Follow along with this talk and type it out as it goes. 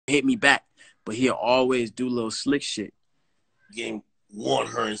hit me back, but he'll always do little slick shit. Game want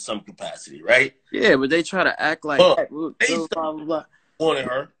her in some capacity, right? Yeah, but they try to act like But that. they Blah, still blah, blah. wanted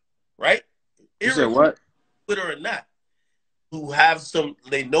her, right? You said what? With her or not, who have some,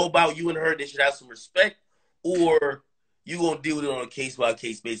 they know about you and her, they should have some respect, or you gonna deal with it on a case by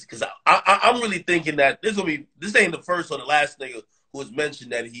case basis? Because I'm really thinking that this ain't the first or the last nigga who has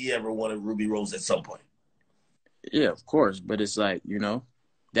mentioned that he ever wanted Ruby Rose at some point. Yeah, of course, but it's like, you know,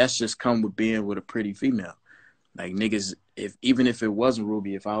 that's just come with being with a pretty female. Like niggas, even if it wasn't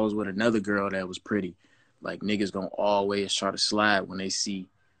Ruby, if I was with another girl that was pretty, like niggas gonna always try to slide when they see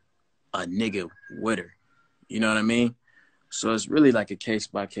a nigga with her. You know what I mean? So it's really like a case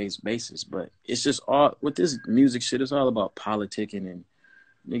by case basis. But it's just all with this music shit, it's all about politicking and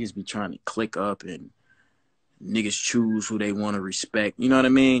niggas be trying to click up and niggas choose who they want to respect. You know what I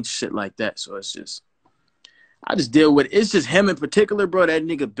mean? Shit like that. So it's just I just deal with it. It's just him in particular, bro. That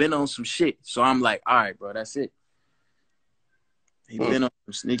nigga been on some shit. So I'm like, all right, bro, that's it. He been on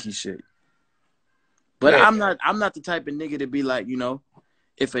some sneaky shit. But yeah. I'm not the type of nigga to be like, you know,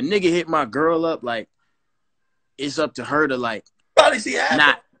 if a nigga hit my girl up, like, it's up to her to like probably see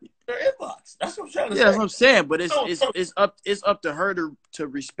not her inbox. That's what I'm trying to say. Yeah, that's what I'm saying. But it's up to her to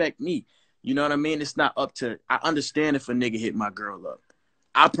respect me. You know what I mean? It's not up to I understand if a nigga hit my girl up.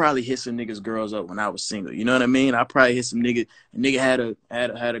 I probably hit some niggas' girls up when I was single. You know what I mean? I probably hit some nigga. A nigga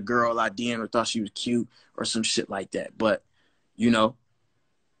had a girl I DM'd or thought she was cute or some shit like that. But you know,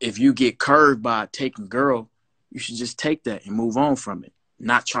 if you get curved by taking girl, you should just take that and move on from it.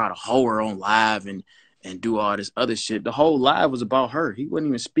 Not try to hoe her on live and do all this other shit. The whole live was about her. He wasn't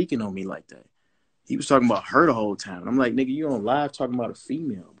even speaking on me like that. He was talking about her the whole time. I'm like, nigga, you on live talking about a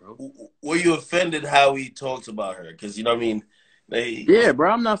female, bro. Were you offended how he talks about her? Because you know what I mean. Yeah,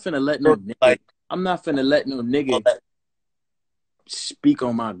 bro. I'm not finna let no nigga speak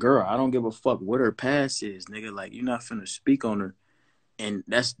on my girl. I don't give a fuck what her past is, nigga. Like, you're not finna speak on her, and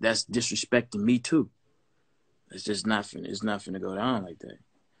that's disrespecting me too. It's just not finna. It's not finna go down like that.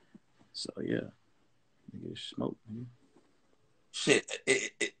 So yeah, nigga, smoke. Man. Shit.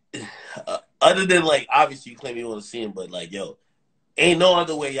 Other than like, obviously you claim you want to see him, but like, yo, ain't no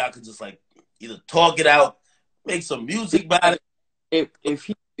other way y'all could just like either talk it out, make some music about it.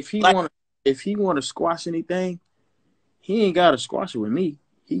 If he want to squash anything, he ain't gotta squash it with me.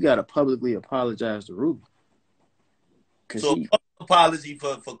 He gotta publicly apologize to Rubi. So apology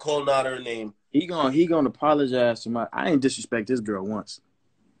for calling out her name. He gonna apologize to my. I ain't disrespect this girl once.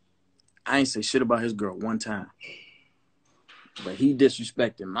 I ain't say shit about his girl one time. But he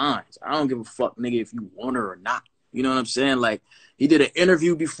disrespected mine. I don't give a fuck, nigga, if you want her or not. You know what I'm saying? Like, he did an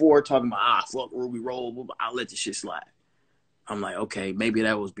interview before talking about, fuck Rubi Rose, I'll let the shit slide. I'm like, okay, maybe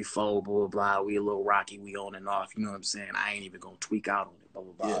that was before, blah, blah, blah. We a little rocky, we on and off. You know what I'm saying? I ain't even gonna tweak out on it, blah,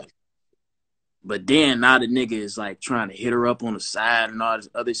 blah, blah. Yeah. But then now the nigga is like trying to hit her up on the side and all this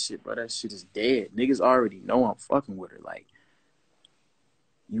other shit, bro. That shit is dead. Niggas already know I'm fucking with her. Like,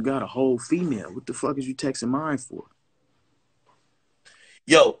 you got a whole female. What the fuck is you texting mine for?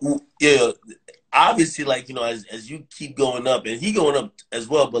 Yo, yeah, obviously, like, you know, as you keep going up, and he going up as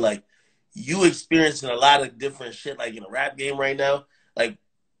well, but like, you experiencing a lot of different shit, like in a rap game right now. Like,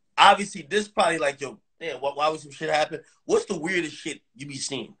 obviously, this probably like, yo, man, why would some shit happen? What's the weirdest shit you be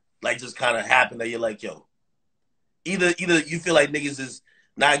seeing? Like, just kind of happen that you're like, yo, either you feel like niggas is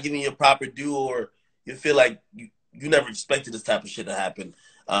not giving you a proper due, or you feel like you never expected this type of shit to happen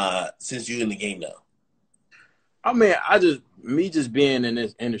since you're in the game now. I mean, me just being in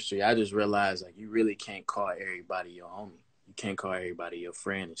this industry, I just realized, like, you really can't call everybody your homie. You can't call everybody your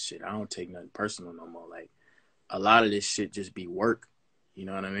friend and shit. I don't take nothing personal no more. Like, a lot of this shit just be work. You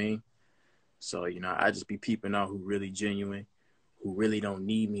know what I mean? So, you know, I just be peeping out who really genuine, who really don't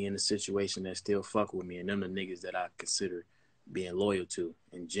need me in a situation that still fuck with me. And them the niggas that I consider being loyal to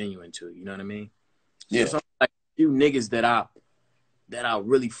and genuine to. You know what I mean? Yeah. So like a few niggas that I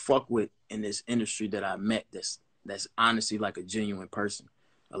really fuck with in this industry that I met that's honestly like a genuine person.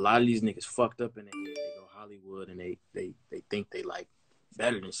 A lot of these niggas fucked up and they go Hollywood and they think they like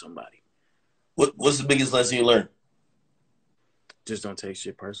better than somebody. What's the biggest lesson you learned? Just don't take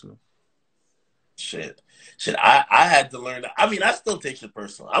shit personal. Shit. I had to learn that. I mean, I still take shit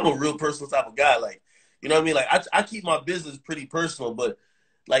personal. I'm a real personal type of guy. Like, you know what I mean? Like, I keep my business pretty personal, but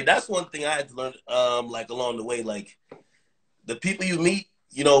like, that's one thing I had to learn, like, along the way. Like, the people you meet,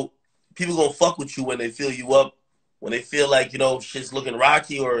 you know, people gonna fuck with you when they fill you up. When they feel like, you know, shit's looking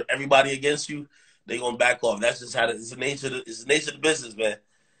rocky or everybody against you, they gonna back off. That's just it's the nature of the business, man.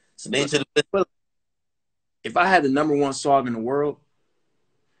 It's the nature of the business. If I had the #1 song in the world,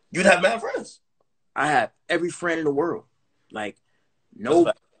 you'd have mad friends. I have every friend in the world. Like,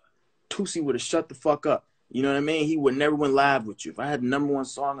 no, Tootsie would have shut the fuck up. You know what I mean? He would never went live with you. If I had the #1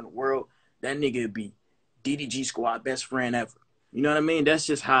 song in the world, that nigga would be DDG Squad best friend ever. You know what I mean? That's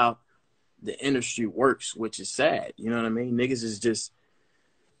just how the industry works, which is sad. You know what I mean? Niggas is just,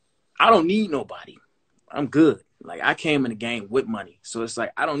 I don't need nobody. I'm good. Like, I came in the game with money. So it's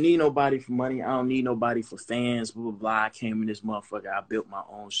like, I don't need nobody for money. I don't need nobody for fans, blah, blah, blah. I came in this motherfucker. I built my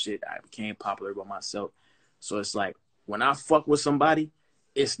own shit. I became popular by myself. So it's like, when I fuck with somebody,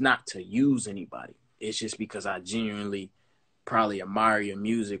 it's not to use anybody. It's just because I genuinely probably admire your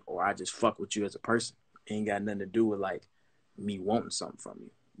music or I just fuck with you as a person. It ain't got nothing to do with, like, me wanting something from you.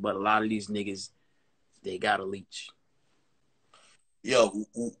 But a lot of these niggas, they got a leech. Yo,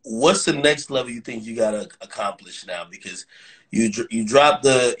 what's the next level you think you gotta accomplish now? Because you dropped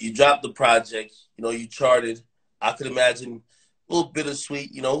the project. You know, you charted. I could imagine a little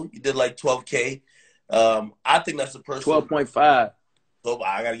bittersweet. You know, you did like 12K. I think that's the person. 12.5. So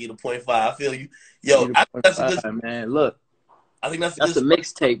I gotta get a 0.5. I feel you. Give Yo, me I think the that's a 0.5, good. man. Look, I think that's a that's good a spot.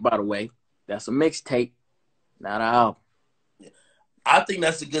 mixtape, by the way. That's a mixtape, not an album. I think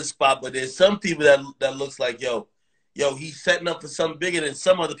that's a good spot. But there's some people that looks like yo, he's setting up for something bigger than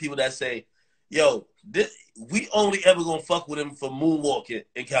some other people that say, yo, we only ever gonna fuck with him for Moonwalking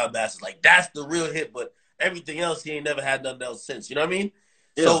in Calabasas. Like, that's the real hit, but everything else, he ain't never had nothing else since. You know what I mean?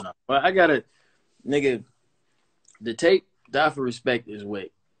 Hell So, no. But I gotta, nigga, the tape, Die for Respect, is with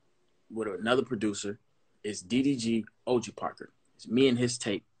another producer. It's DDG OG Parker. It's me and his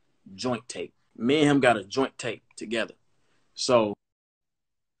tape, joint tape. Me and him got a joint tape together. So,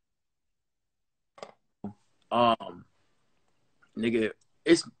 nigga,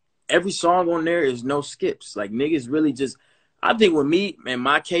 it's every song on there is no skips. Like, niggas really just, I think with me, in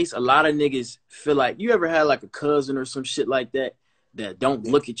my case, a lot of niggas feel like, you ever had like a cousin or some shit like that don't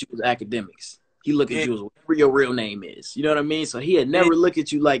look at you as Academics. He look at yeah, you as whatever your real name is. You know what I mean? So he had yeah, never look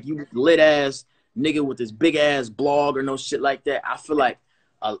at you like you lit ass nigga with this big ass blog or no shit like that. I feel like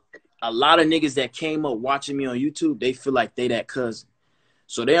a, a lot of niggas that came up watching me on YouTube, they feel like they that cousin.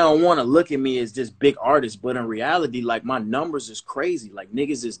 So they don't want to look at me as this big artist, but in reality, like, my numbers is crazy. Like,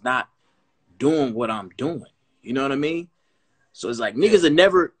 niggas is not doing what I'm doing. You know what I mean? So it's like, yeah. niggas are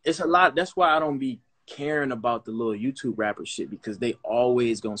never, it's a lot. That's why I don't be caring about the little YouTube rapper shit, because they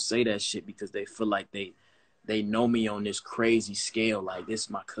always gonna say that shit because they feel like they know me on this crazy scale. Like, this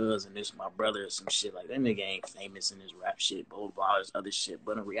my cousin, this my brother, or some shit. Like, that nigga ain't famous in this rap shit, blah, blah, blah, this other shit.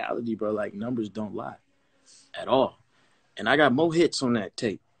 But in reality, bro, like, numbers don't lie at all. And I got more hits on that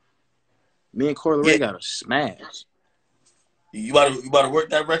tape. Me and Corey Yeah. Ray got a smash. You about to work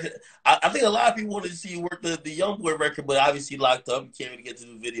that record. I think a lot of people wanted to see you work the Young Boy record, but obviously locked up. You can't really get to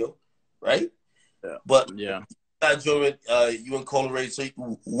the video, right? Yeah. But Yeah. not enjoying you and Cole Ray. So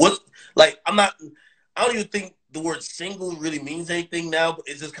what? Like, I don't even think the word single really means anything now. But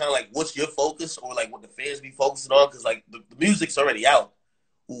it's just kind of like, what's your focus, or like what the fans be focusing on? Because like the music's already out.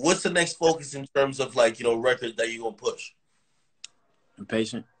 What's the next focus in terms of, like, records that you're gonna push?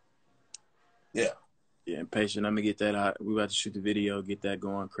 Impatient. Yeah. Yeah, Impatient. I'm gonna get that out. We about to shoot the video, get that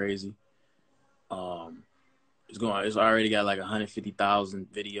going crazy. It's already got like 150,000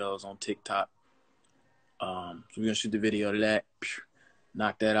 videos on TikTok. So we're gonna shoot the video to that,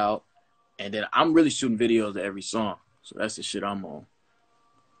 knock that out. And then I'm really shooting videos of every song. So that's the shit I'm on.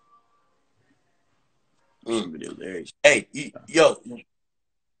 Shooting videos of every Hey,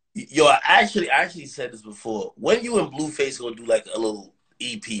 yo, I actually said this before. When you and Blueface gonna do like a little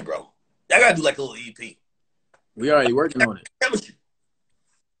EP, bro? I gotta do like a little EP. We already working on it. Chemistry.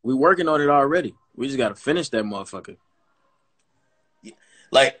 We working on it already. We just gotta finish that motherfucker.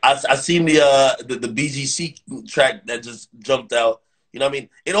 Like, I seen the BGC track that just jumped out. You know what I mean?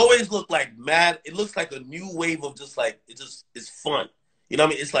 It always looked like mad. It looks like a new wave of just like it's fun. You know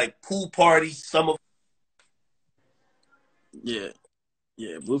what I mean? It's like pool party, summer. Yeah.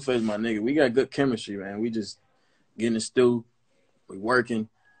 Yeah, Blueface, my nigga. We got good chemistry, man. We just getting the stew. We working,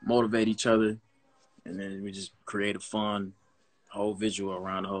 motivate each other, and then we just create a fun whole visual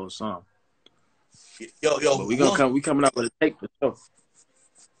around the whole song. Yo, But who else? we coming out with a tape for sure.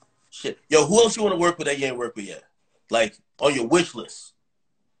 Shit, yo, who else you want to work with that you ain't worked with yet? Like, on your wish list.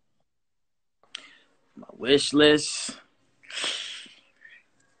 My wish list.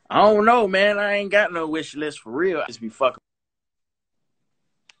 I don't know, man. I ain't got no wish list for real. I just be fuck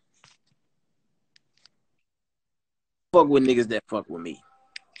with niggas that fuck with me.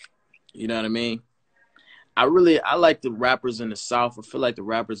 You know what I mean? I like the rappers in the South. I feel like the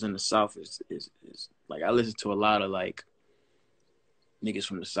rappers in the South is like, I listen to a lot of like niggas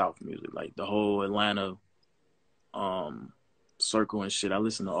from the South music, like the whole Atlanta circle and shit. I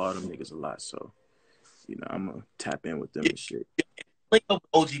listen to all them niggas a lot, so I'm gonna tap in with them Yeah, and shit. link up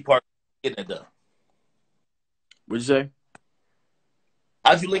with OG Park. get that done? What'd you say?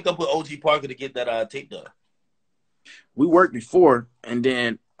 How'd you link up with OG Parker to get that tape done? We worked before, and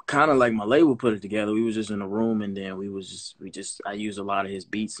then kind of like my label put it together. We was just in a room, and then I used a lot of his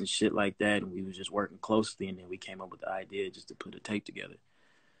beats and shit like that, and we was just working closely, and then we came up with the idea just to put a tape together.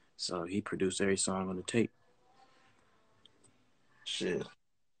 So he produced every song on the tape. Shit,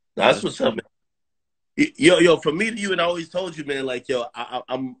 Yeah, that's what's up, man. Yo, from me to you, and I always told you, man, like, yo,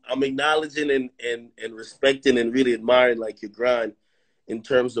 I'm acknowledging and respecting and really admiring like your grind in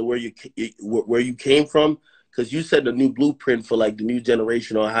terms of where you came from, because you set the new blueprint for like the new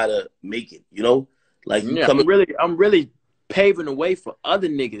generation on how to make it. You know, like you yeah, coming. I'm really paving the way for other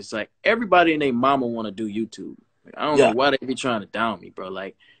niggas. Like everybody and their mama want to do YouTube. Like, I don't know Yeah, why they be trying to down me, bro.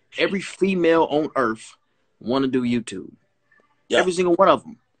 Like every female on earth want to do YouTube. yeah, Every single one of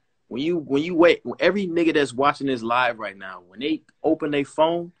them. When you wait, every nigga that's watching this live right now, when they open their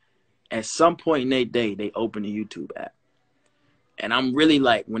phone, at some point in their day, they open the YouTube app. And I'm really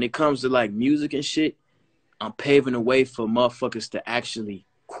like, when it comes to like music and shit, I'm paving the way for motherfuckers to actually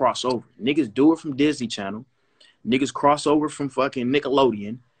cross over. Niggas do it from Disney Channel. Niggas cross over from fucking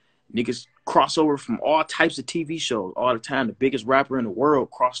Nickelodeon. Niggas cross over from all types of TV shows all the time. The biggest rapper in the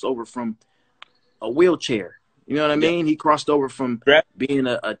world crossed over from a wheelchair. You know what I yeah. mean? He crossed over from Right. being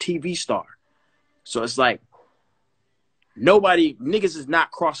a TV star. So it's like niggas is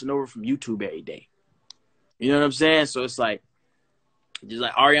not crossing over from YouTube every day. You know what I'm saying? So it's like, just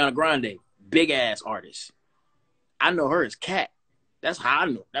like Ariana Grande, big ass artist. I know her as Cat. That's how I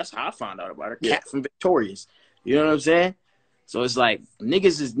know. That's how I found out about her. Yeah, Cat from Victorious. You know what I'm saying? So it's like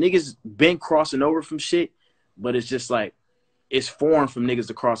niggas been crossing over from shit, but it's just like it's foreign from niggas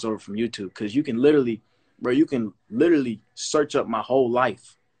to cross over from YouTube, because you can literally search up my whole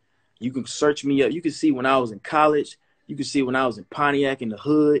life. You can search me up. You can see when I was in college. You can see when I was in Pontiac in the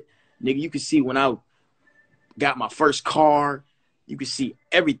hood. Nigga, you can see when I got my first car. You can see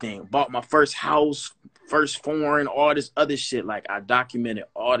everything. Bought my first house, first foreign, all this other shit. Like I documented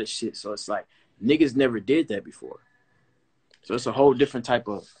all this shit. So it's like niggas never did that before. So it's a whole different type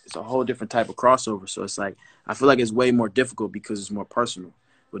of crossover. So it's like I feel like it's way more difficult because it's more personal.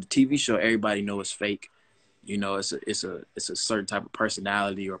 With the TV show, everybody know it's fake. You know, it's a certain type of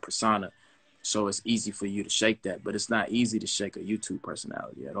personality or persona. So it's easy for you to shake that, but it's not easy to shake a YouTube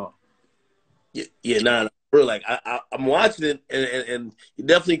personality at all. yeah, nah, bro. Like I'm watching it, and you're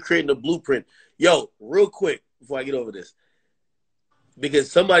definitely creating a blueprint. Yo, real quick before I get over this,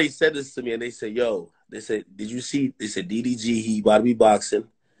 because somebody said this to me, and they said, "Yo," they said, "Did you see?" They said, "DDG, he about to be boxing,"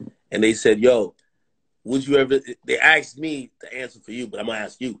 and they said, "Yo, would you ever?" They asked me to answer for you, but I'm gonna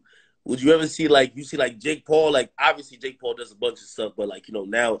ask you. Would you ever see like Jake Paul? Like obviously Jake Paul does a bunch of stuff, but like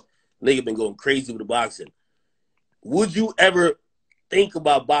now nigga been going crazy with the boxing. Would you ever think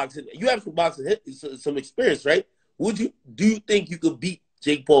about boxing? You have some experience, right? Do you think you could beat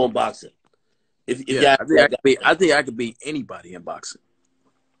Jake Paul in boxing? If you Yeah, had that guy, I think I could beat anybody in boxing,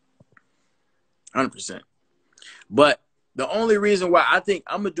 100%. But the only reason why I think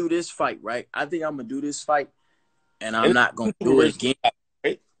I'm gonna do this fight, right? I think I'm gonna do this fight, and I'm and not gonna YouTuber do it versus again.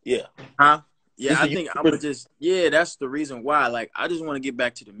 right? Yeah, Huh? Yeah, this I is think I'm YouTuber. gonna just, yeah, that's the reason why. Like, I just want to get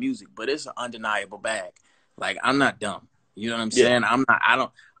back to the music, but it's an undeniable bag. Like, I'm not dumb. You know what I'm Yeah. saying? I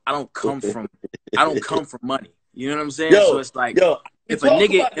don't come from, money. You know what I'm saying? So yo, it's like, yo, we if a talk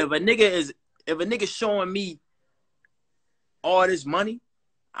nigga, about it. if a nigga showing me all this money,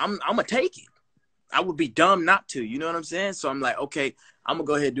 I'm gonna take it. I would be dumb not to. You know what I'm saying? So I'm like, okay, I'm gonna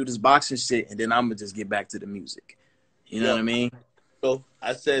go ahead and do this boxing shit, and then I'm gonna just get back to the music. You know what Yo, I mean? so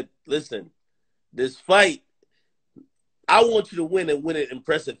I said, listen, this fight, I want you to win and win it in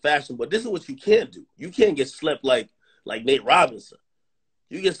impressive fashion, but this is what you can't do. You can't get slept like Nate Robinson.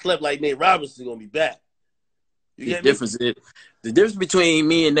 You get slept like Nate Robinson, gonna be bad. You The get me? difference is the difference between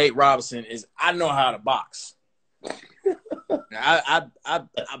me and Nate Robinson is I know how to box. I've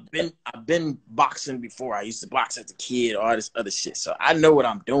been boxing before. I used to box as a kid, all this other shit. So I know what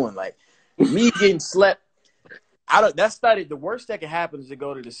I'm doing. Like me getting slept, I don't. That's not it. The worst that can happen is to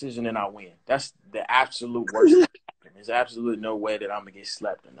go to decision and I win. That's the absolute worst that can happen. There's absolutely no way that I'm gonna get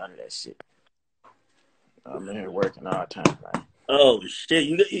slept or none of that shit. I'm in here working all the time, man. Oh shit!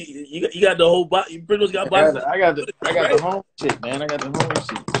 You got the whole box. You pretty much got boxing, I got the right? home shit, man. I got the home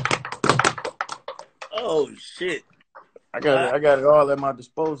shit. Oh shit! I got it all at my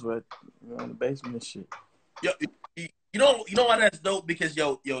disposal in the basement and shit. Yo, you know why that's dope? Because we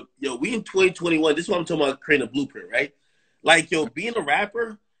in 2021. This is what I'm talking about, creating a blueprint, right? Like being a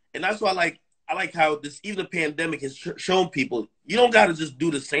rapper, and that's why I like how this even the pandemic has shown people you don't got to just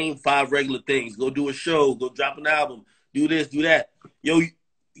do the same 5 regular things. Go do a show, go drop an album, do this, do that.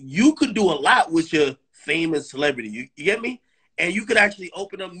 you could do a lot with your fame and celebrity. You get me? And you could actually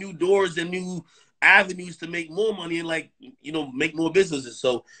open up new doors and new avenues to make more money and like make more businesses.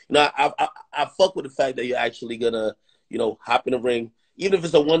 So I fuck with the fact that you're actually gonna hop in the ring, even if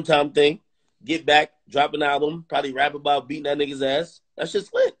it's a one-time thing. Get back, drop an album, probably rap about beating that nigga's ass. That's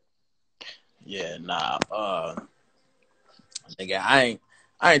just lit. Yeah, nah. Nigga, I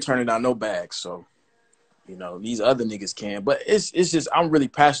ain't turning down no bags, so these other niggas can. But it's just I'm really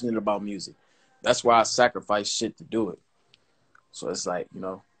passionate about music. That's why I sacrifice shit to do it. So it's like,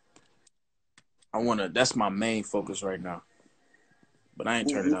 that's my main focus right now. But I ain't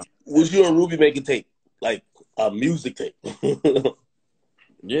turning down. Was you and Ruby making tape? Like a music tape?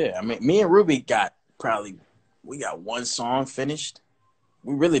 Yeah, I mean, me and Ruby we got one song finished.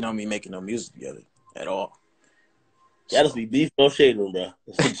 We really don't be making no music together at all. That just be beef, no shade room, bro.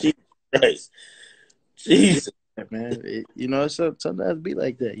 Jesus Christ. Jesus. Yeah, man. Sometimes be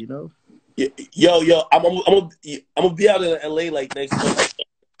like that, Yo, I'm gonna be out in LA like next month.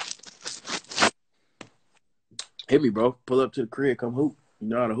 Hit me, bro. Pull up to the crib, come hoop. You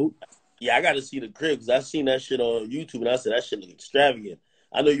know how to hoop? Yeah, I got to see the crib because I seen that shit on YouTube and I said that shit look extravagant.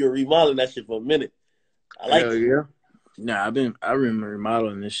 I know you're remodeling that shit for a minute. I like it. Yeah. Nah, I've been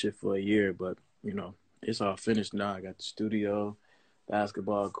remodeling this shit for a year, but it's all finished now. I got the studio,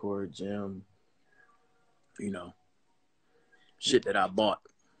 basketball court, gym, shit that I bought.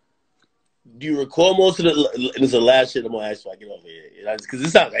 Do you record most of the? This is the last shit I'm gonna ask you. I get off here because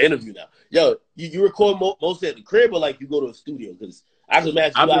this sounds like an interview now. Yo, you record mostly at the crib or like you go to a studio? Because I can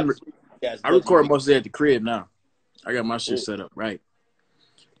imagine I record mostly at the crib now. I got my shit set up right,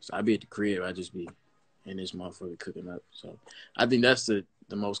 so I be at the crib. I just be in this motherfucker cooking up. So I think that's the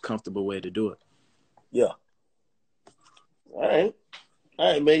most comfortable way to do it. Yeah. All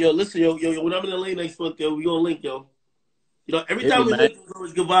right, man. Yo, listen, yo. When I'm in LA next month, yo, we gonna link, yo. Every time we link, there's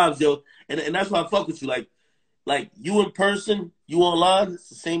always good vibes, yo. And that's why I fuck with you. Like you in person, you online, it's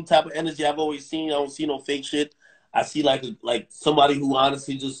the same type of energy I've always seen. I don't see no fake shit. I see like somebody who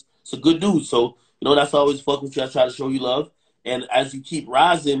honestly just it's a good dude. So, that's why I always fuck with you. I try to show you love. And as you keep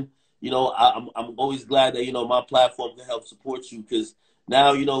rising, I'm always glad that, my platform can help support you because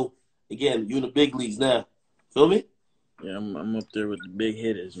now, again, you're in the big leagues now. Feel me? Yeah, I'm up there with the big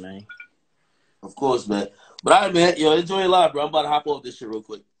hitters, man. Of course, man. But all right, man. Yo, enjoy your life, bro. I'm about to hop off this shit real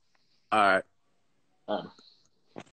quick. All right. All right.